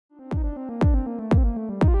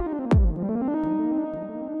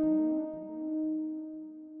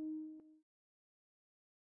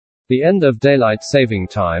The end of daylight saving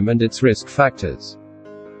time and its risk factors.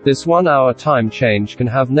 This 1-hour time change can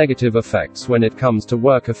have negative effects when it comes to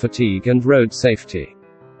worker fatigue and road safety.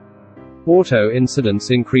 Auto incidents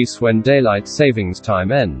increase when daylight savings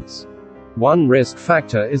time ends. One risk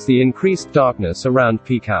factor is the increased darkness around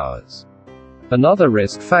peak hours. Another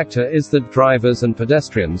risk factor is that drivers and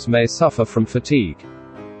pedestrians may suffer from fatigue.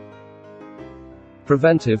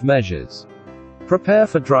 Preventive measures. Prepare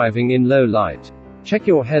for driving in low light. Check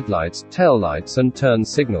your headlights, taillights and turn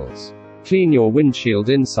signals. Clean your windshield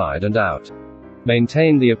inside and out.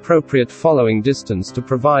 Maintain the appropriate following distance to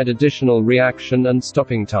provide additional reaction and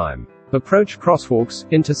stopping time. Approach crosswalks,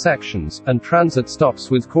 intersections, and transit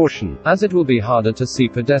stops with caution, as it will be harder to see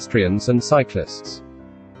pedestrians and cyclists.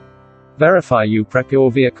 Verify you prep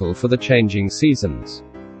your vehicle for the changing seasons.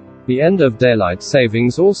 The end of daylight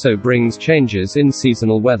savings also brings changes in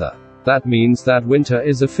seasonal weather. That means that winter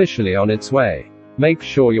is officially on its way. Make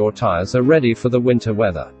sure your tires are ready for the winter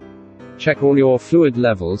weather. Check all your fluid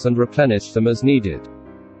levels and replenish them as needed.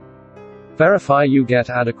 Verify you get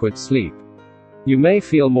adequate sleep. You may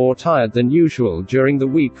feel more tired than usual during the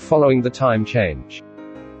week following the time change.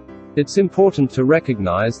 It's important to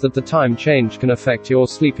recognize that the time change can affect your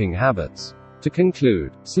sleeping habits. To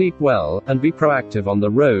conclude, sleep well, and be proactive on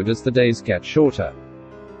the road as the days get shorter.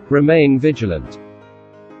 Remain vigilant.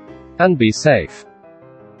 And be safe.